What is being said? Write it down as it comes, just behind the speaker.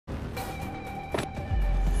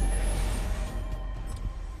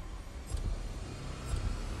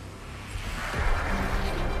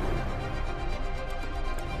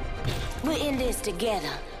in this together.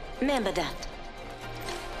 Remember that.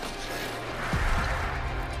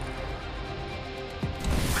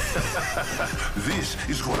 This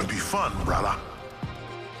is gonna be fun, brother.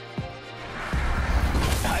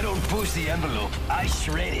 I don't push the envelope, I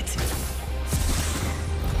shred it.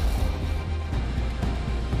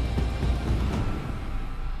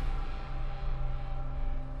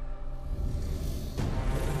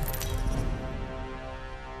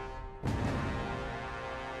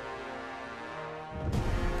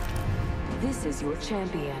 This is your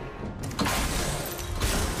champion.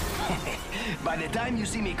 By the time you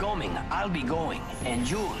see me coming, I'll be going, and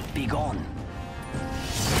you'll be gone.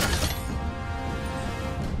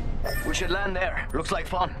 We should land there. Looks like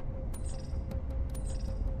fun.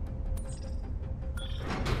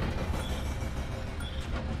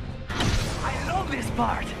 I love this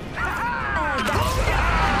part!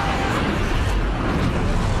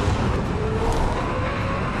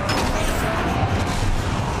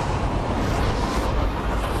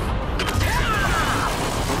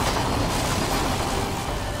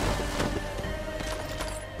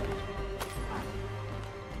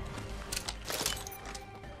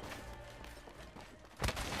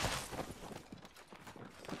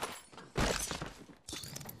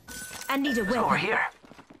 I need a weapon. Over here.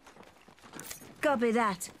 Copy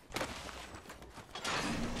that.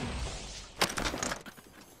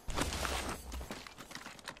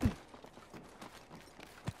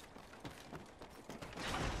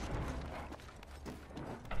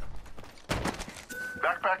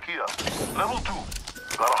 Backpack here. Level 2.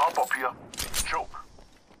 Gotta hop up here. Choke.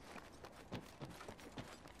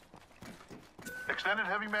 Extended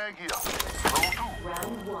heavy mag here. Level 2.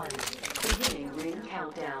 Round 1. Beginning ring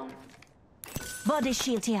countdown. Body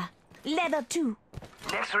shield here. Leather 2.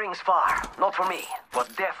 Next ring's far. Not for me, but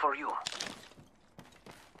death for you.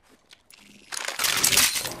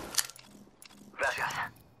 Gracias.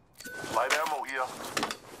 Light ammo here.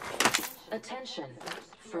 Attention.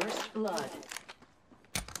 First blood.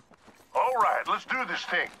 All right, let's do this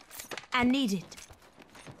thing. I need it.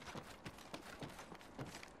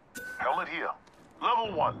 Helmet here.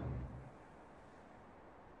 Level 1.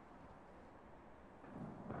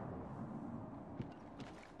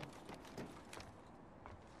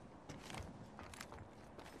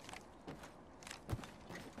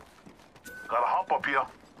 Gotta hop up here.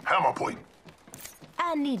 Hammer point.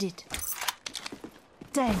 I need it.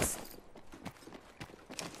 Thanks.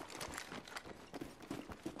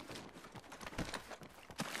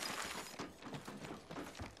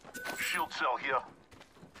 Shield cell here.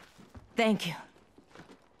 Thank you.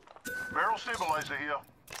 Barrel stabilizer here.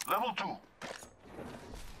 Level 2.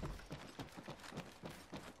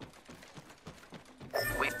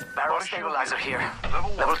 Wait, barrel Body shield stabilizer here. Level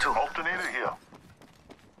 1. Level 2. Alternator here.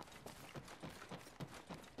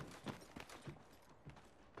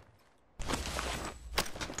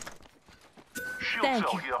 Shield Thank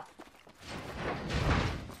cell you. here.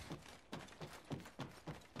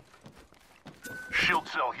 Shield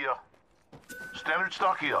cell here. Standard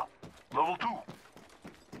stock here. Level 2.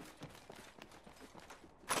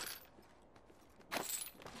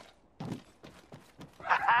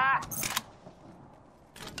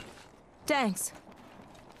 Thanks.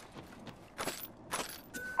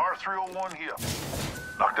 R301 here.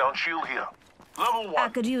 Knockdown shield here. Level 1. I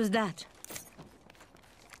could use that.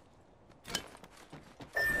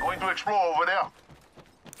 Going to explore over there.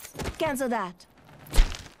 Cancel that.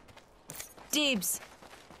 Dibs.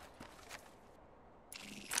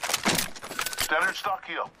 Standard stock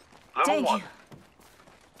here. Level Thank 1. you.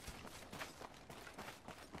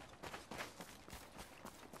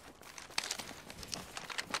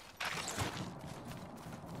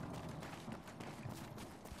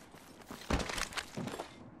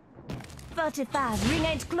 $45. Ring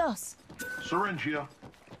ain't close. Syringe here.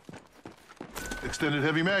 Extended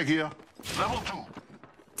heavy mag here. Level 2.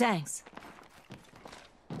 Thanks.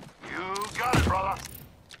 You got it, brother.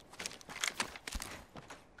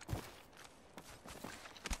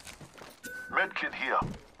 Medkit here.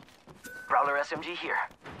 Prowler SMG here.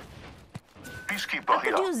 Peacekeeper I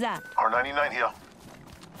here. could use that. R99 here.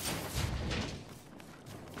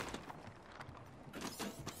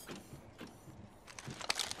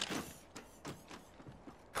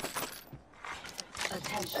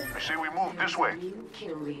 Attention. I say we move this way. New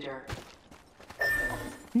kill leader.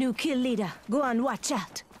 New kill leader. Go on, watch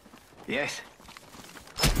out. Yes.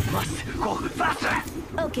 Must go faster!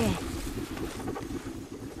 Okay.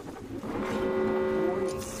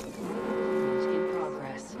 In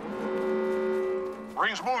progress.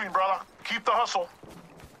 Ring's moving, brother. Keep the hustle.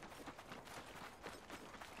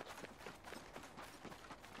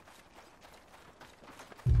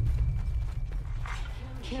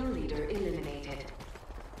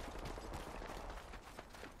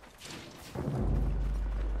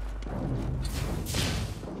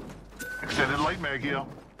 Light mag here.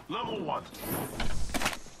 Level 1.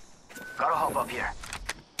 Gotta hop up here.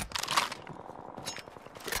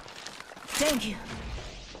 Thank you.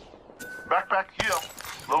 Backpack here.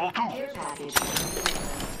 Level 2. Care package.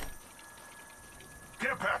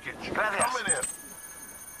 Care package. Gracias. Coming in.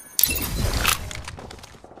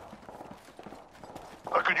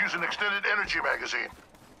 I could use an extended energy magazine.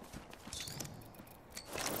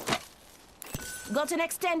 Got an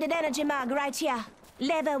extended energy mag right here.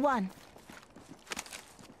 Level 1.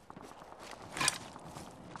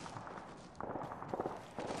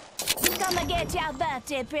 Come and get your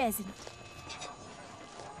birthday present.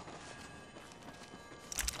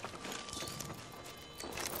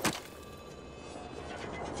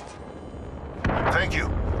 Thank you.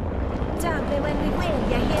 Tell me when we win,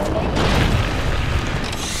 you hear me?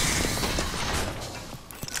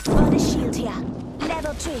 Body shield here.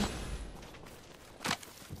 Level 3.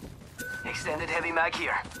 Extended heavy mag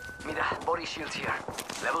here. Mira, body shields here.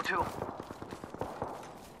 Level 2.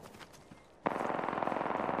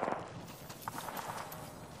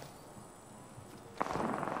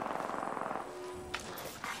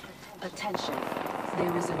 Attention.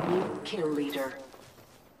 There is a new kill leader.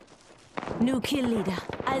 New kill leader.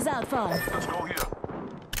 Eyes out for him. Let's go here.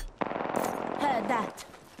 Heard that.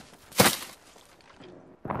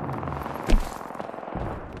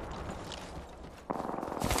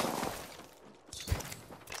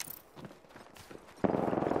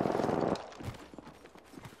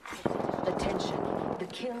 Attention. The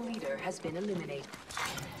kill leader has been eliminated.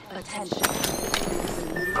 Attention. There is a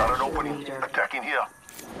new Got an kill opening. leader. Attacking here.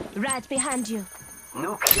 Right behind you.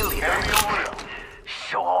 New kill leader. Enemy over there.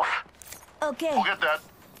 Show off. Okay. Forget that.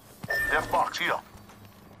 Death box here.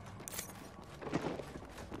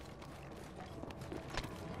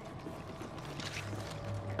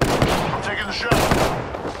 I'm taking the shot.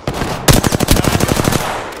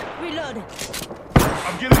 Reloaded.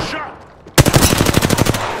 I'm getting shot.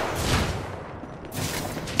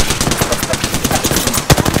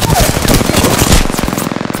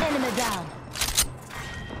 Enemy down.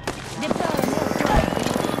 Deploying more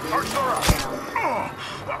Hard start.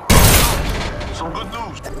 Some good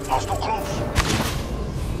news. Hostile close.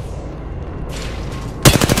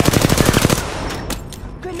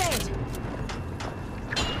 grenade.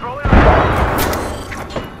 Throw it up.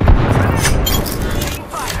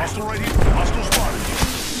 Hostile right here. Hostile spotted.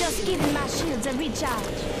 Just giving my shields a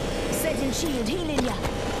recharge. Setting shield, healing ya.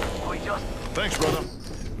 We just... Thanks, brother.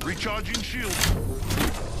 Recharging shield.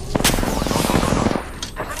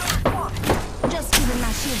 There's another squad. Just giving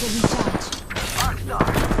my shields a recharge. Arcstar.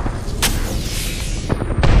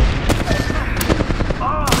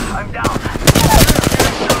 Oh, I'm down.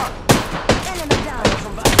 Enemy down.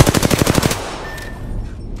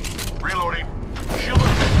 Reloading. Shield up.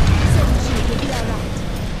 Setting shield, you'll be alright.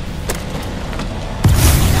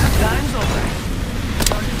 Time's over.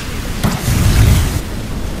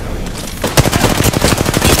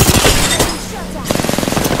 Shut up.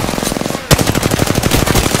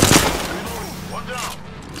 One down.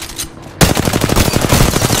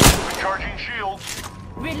 Recharging shields.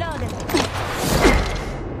 Reloaded.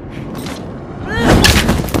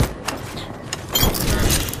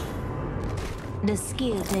 The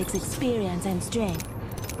skill takes experience and strength.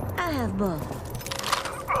 I have both.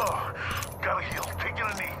 Gotta heal. Taking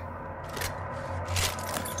a knee.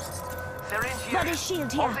 Syringe here. Body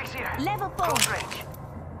shield here. Optics here. Level 4. Close range.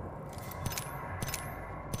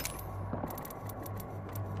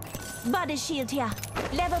 Body shield here.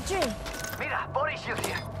 Level 3. Mira, body shield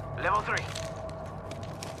here. Level 3.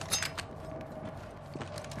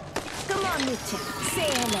 Come on, Mitchell.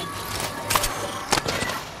 Say hello.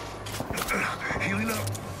 Healing up.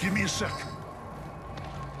 Give me a sec.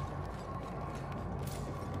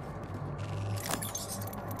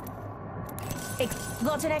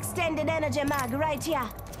 Got an extended energy mag right here.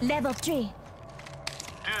 Level 3.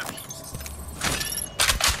 Dibs.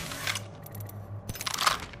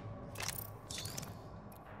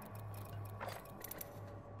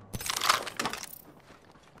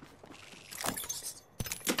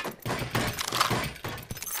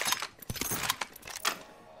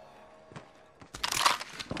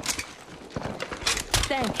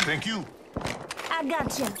 Thank you. Thank you. I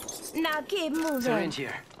got you. Now keep moving. Syringe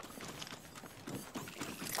here.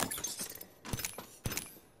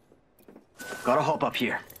 Gotta hop up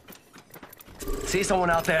here. See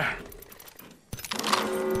someone out there?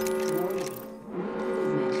 Warning.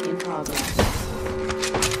 Movement in progress.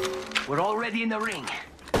 We're already in the ring.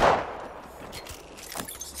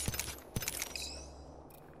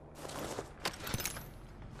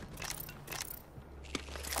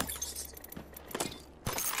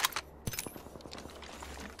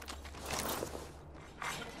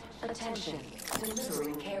 Attention,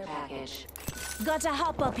 delivering care package. Got a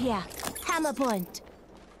hop up here. Hammer point.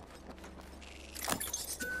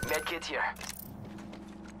 Medkit here.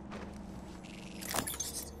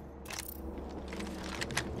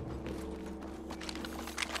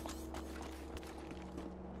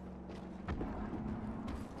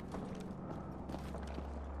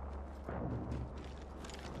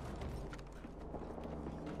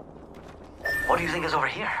 What do you think is over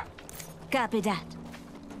here? Copy that.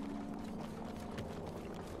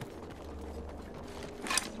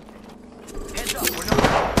 Heads up, we're not...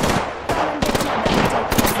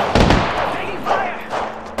 Taking fire!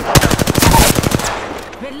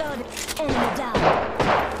 Reload. Enemy down.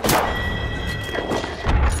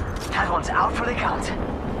 That one's out for the count.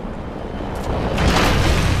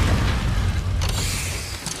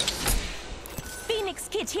 Phoenix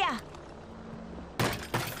kit here.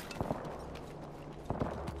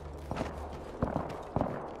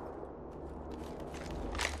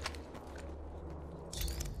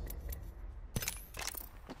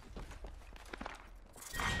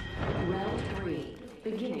 Round 3,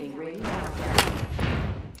 beginning ring countdown.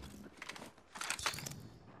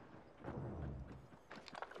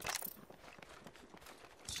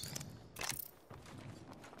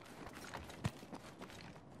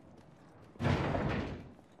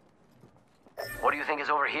 What do you think is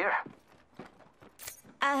over here?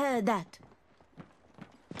 I heard that.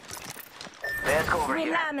 Let's go over here.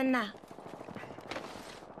 Relamming now.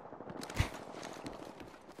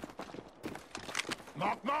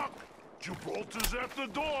 Knock, knock. Gibraltar's at the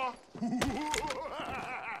door.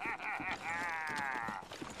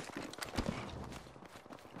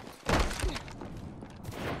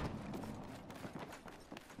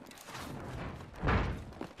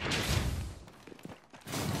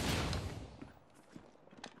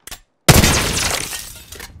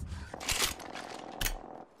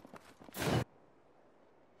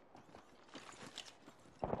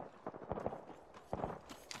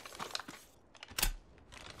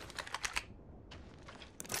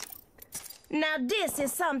 Now this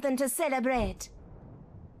is something to celebrate.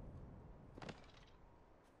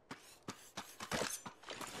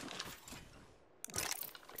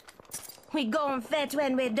 We gon' fetch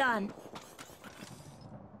when we're done.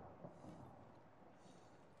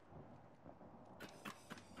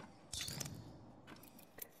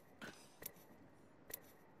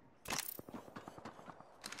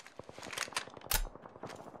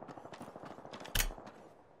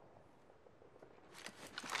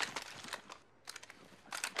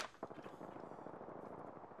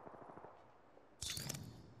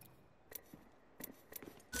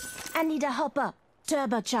 I need a hop up.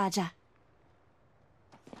 Turbocharger.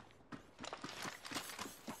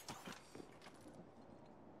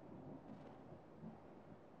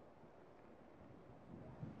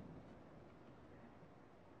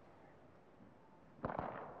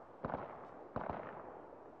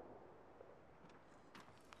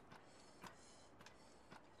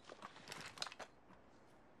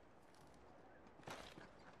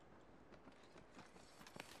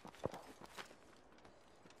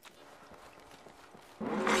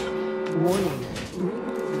 Warning, ring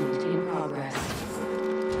movement in progress.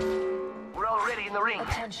 We're already in the ring.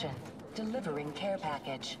 Attention, delivering care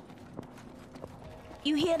package.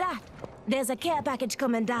 You hear that? There's a care package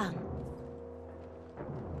coming down.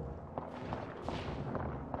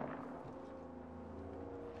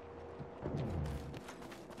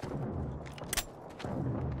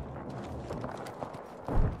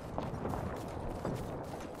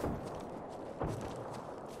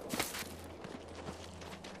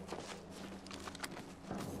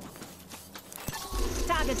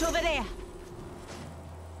 Target over there.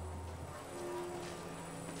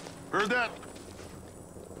 Heard that?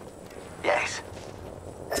 Yes.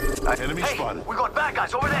 Enemy Hey, spotted. we got bad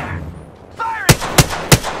guys over there. Firing!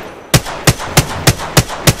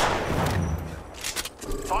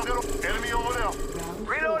 Target enemy over there. Round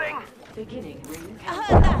Reloading. 4, beginning ring I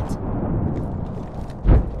countdown. heard that.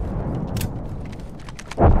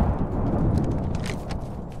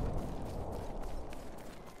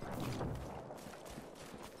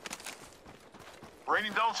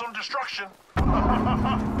 Raining down some destruction. Listen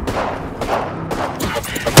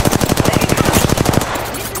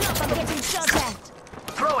up, I'm getting shot at.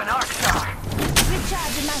 Throw an arc star.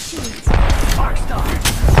 Recharging my shields. Arc star.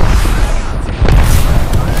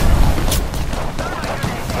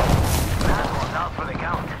 That one's out for the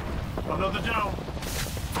count. Another down.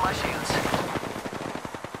 My shields.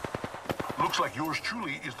 Looks like yours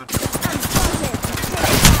truly is the... I'm spotted.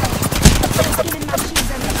 Just giving my shields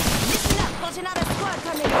a rest. Listen up, got another squad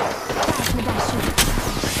coming in. Pass me that shield.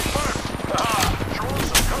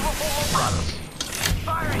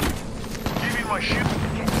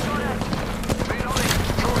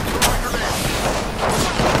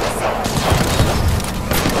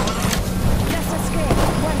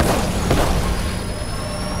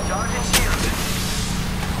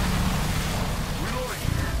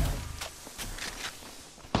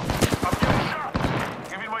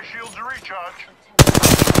 recharge.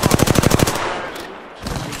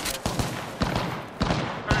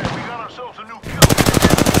 Hey, we got ourselves a new kill.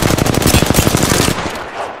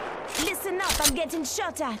 Listen up, I'm getting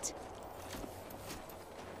shot at.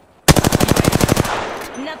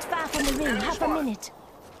 Not far from the ring, half a minute.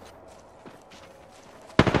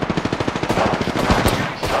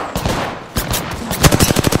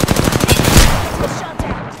 Shot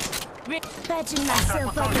at. Patching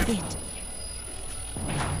myself up a bit.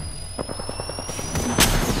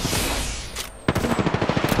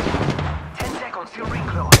 Still ring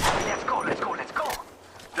close. Let's go, let's go, let's go.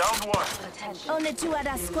 Down one. Only 2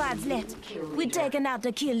 other squads left. We're taking out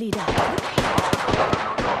the kill leader.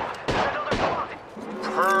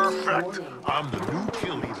 Perfect. I'm the new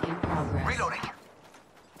kill leader. Reloading.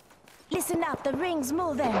 Listen up, the ring's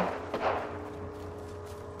moving.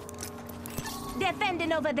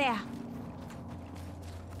 Defending over there.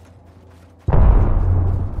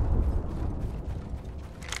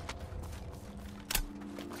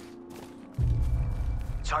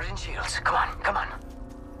 Charging shields. Come on, come on.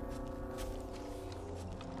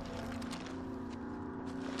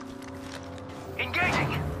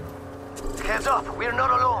 Engaging. Heads up, we're not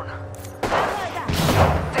alone.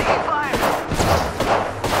 Taking fire.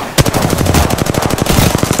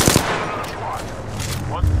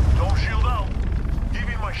 What? Don't shield out. Give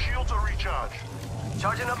me my shields to recharge.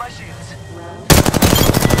 Charging up my shields.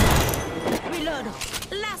 Reload.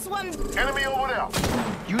 Last one. Enemy over there.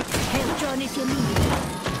 Help drone if you need it.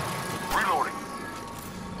 Reloading.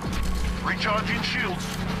 Recharging shields.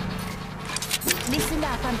 Listen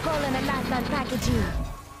up, I'm calling a lifeline package here.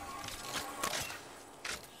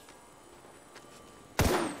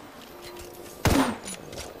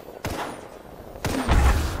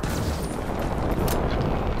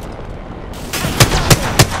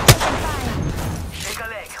 Take a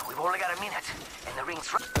leg. We've only got a minute. And the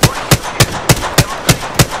ring's right.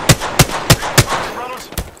 Brothers,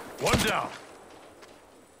 one down.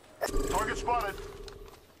 Target spotted.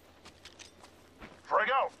 Frag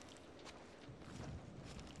out.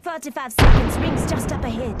 45 seconds, ring's just up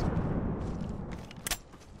ahead.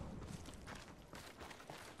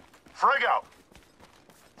 Frag out.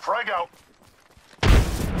 Frag out.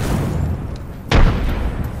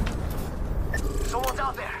 Someone's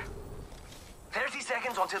out there. 30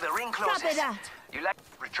 seconds until the ring closes. Copy that. You like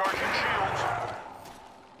Recharging shields.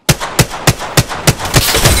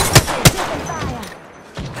 Taking fire.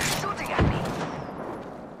 they're shooting at me.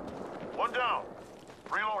 One down.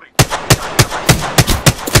 Reloading.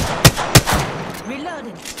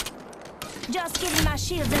 Reloading. Just giving my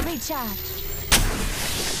shields a recharge.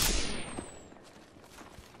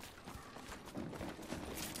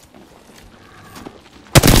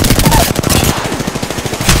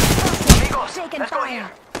 Amigos, Taking let's go fire.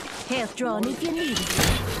 here. Health drone if you need it.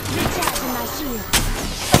 Recharging my shield.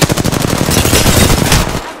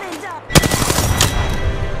 Opened up.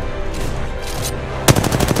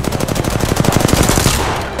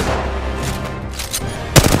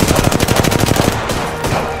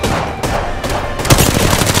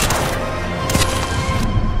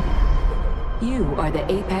 You are the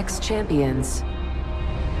Apex Champions.